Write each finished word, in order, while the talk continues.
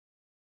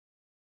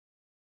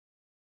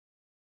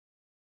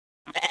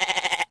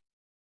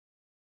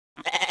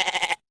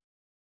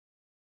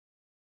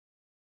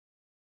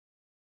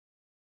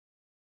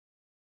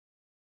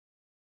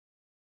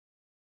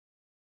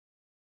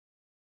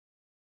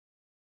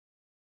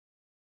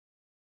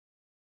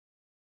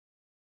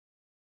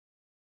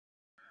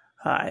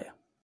Hi.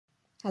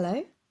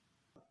 Hello?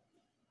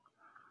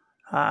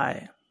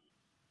 Hi.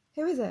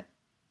 Who is it?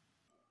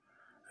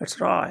 It's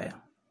Roy.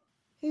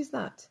 Who's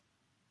that?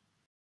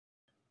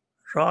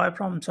 Roy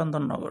from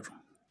Chandannagar.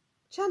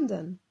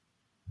 Chandan.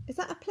 Is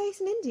that a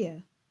place in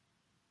India?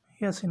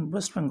 Yes, in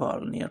West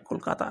Bengal near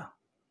Kolkata.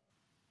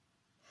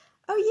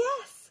 Oh,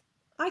 yes!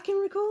 I can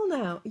recall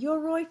now. You're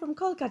Roy from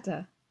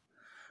Kolkata.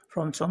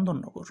 From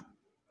Chandannagar.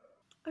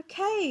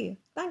 Okay,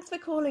 thanks for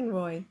calling,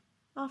 Roy.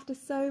 After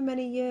so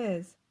many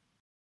years.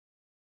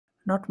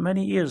 Not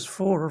many years,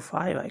 4 or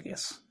 5, I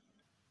guess.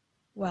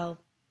 Well,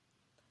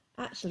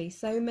 actually,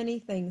 so many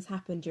things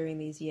happened during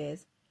these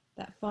years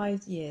that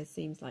 5 years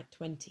seems like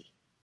 20.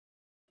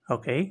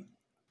 Okay.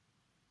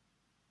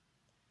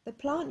 The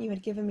plant you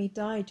had given me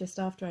died just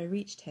after I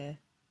reached here.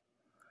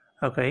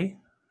 Okay.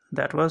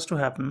 That was to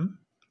happen.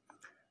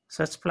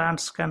 Such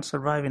plants can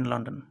survive in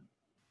London.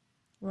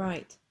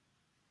 Right.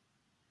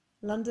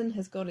 London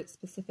has got its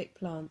specific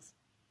plants.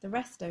 The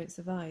rest don't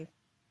survive.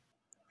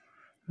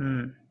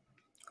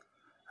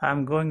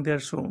 I'm going there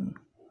soon.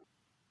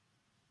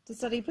 To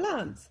study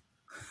plants?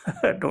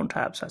 Don't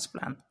have such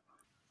plan.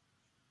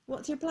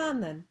 What's your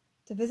plan then?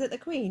 To visit the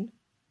Queen?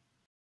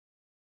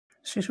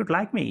 She should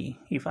like me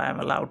if I am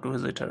allowed to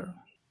visit her.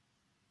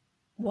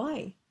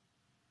 Why?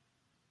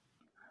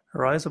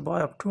 Roy is a boy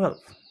of 12.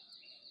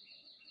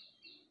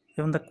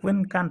 Even the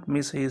Queen can't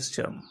miss his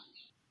charm.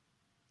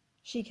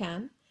 She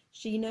can.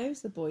 She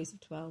knows the boys of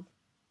 12.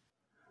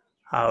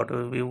 How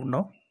do you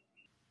know?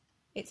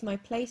 It's my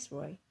place,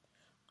 Roy.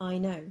 I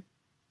know.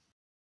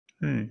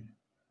 Hmm.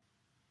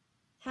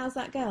 How's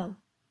that girl?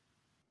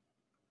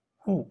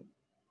 Who?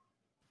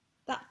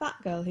 That fat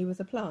girl who was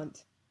a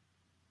plant.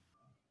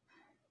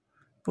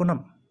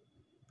 Poonam.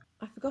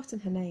 I've forgotten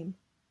her name.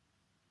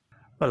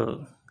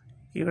 Well,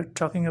 you were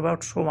talking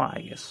about Soma,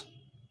 I guess.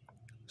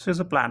 She's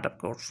a plant, of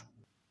course.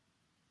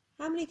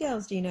 How many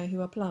girls do you know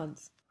who are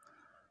plants?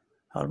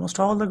 Almost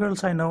all the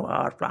girls I know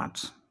are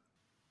plants.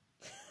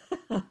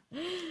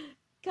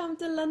 Come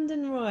to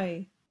London,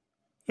 Roy,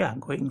 Yeah,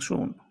 going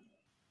soon.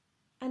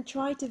 and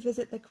try to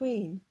visit the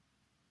Queen.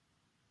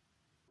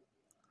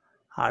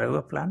 Are you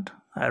a plant,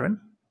 Aaron?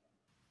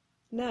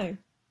 No,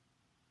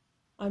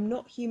 I'm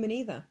not human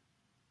either.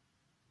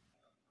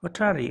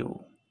 What are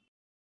you?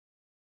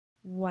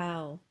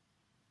 Well,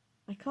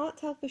 I can't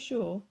tell for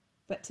sure,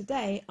 but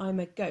today I'm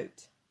a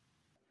goat.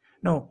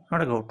 No,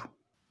 not a goat.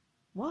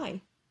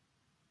 Why?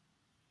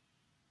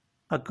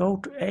 A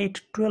goat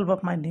ate 12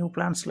 of my new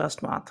plants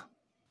last month.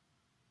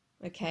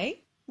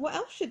 Okay, what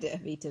else should it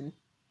have eaten?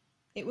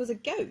 It was a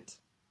goat.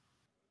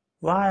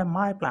 Why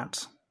my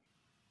plants?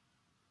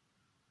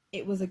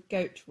 It was a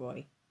goat,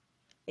 Roy.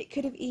 It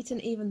could have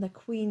eaten even the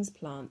Queen's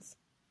plants.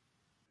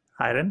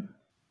 Aaron,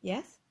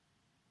 Yes?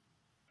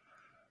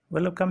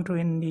 will you come to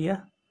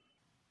India?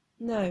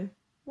 No.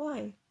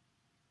 Why?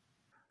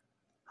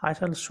 I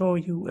shall show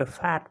you a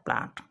fat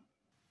plant.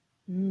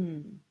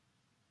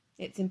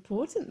 It's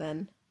important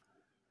then.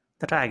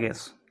 That I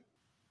guess.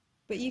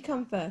 But you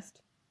come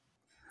first.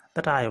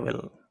 That I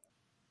will.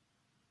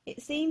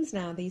 It seems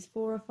now these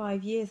 4 or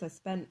 5 years I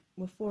spent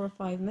were 4 or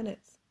 5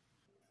 minutes.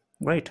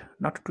 Great.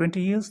 Not 20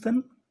 years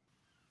then?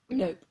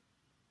 Nope.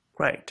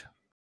 Great.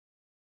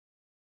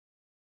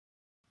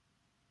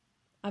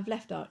 I've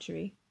left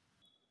archery.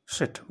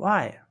 Shit,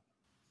 why?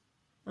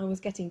 I was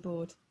getting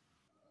bored.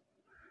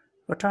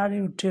 What are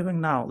you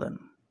doing now then?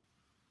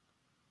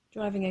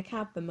 Driving a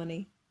cab for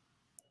money.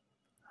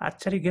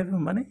 Actually gave you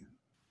money?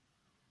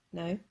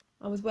 No,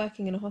 I was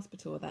working in a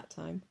hospital at that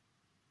time.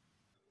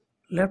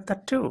 Left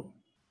that too.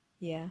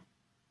 Yeah.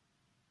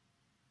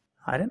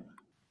 Aaron,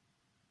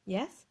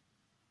 Yes?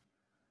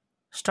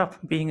 stop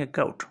being a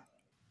goat.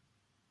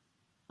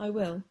 I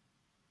will.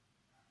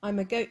 I'm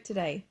a goat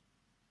today.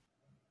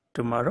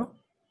 Tomorrow,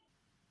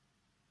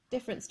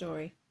 Different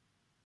story.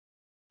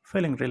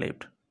 feeling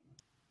relieved.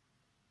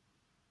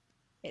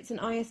 It's an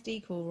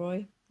ISD call,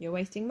 Roy. You're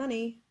wasting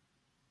money.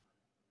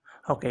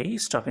 Okay,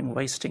 stopping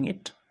wasting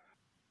it.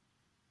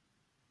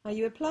 Are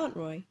you a plant,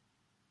 Roy?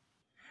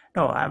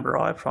 No, I'm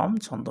Roy from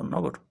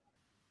Chandannagar.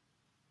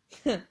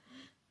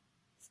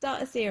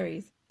 Start a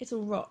series.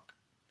 It'll rock.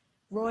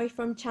 Roy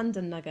from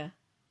Chandannagar.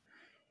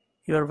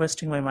 You are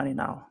wasting my money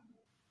now.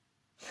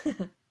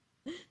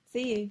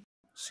 See you.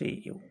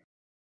 See you.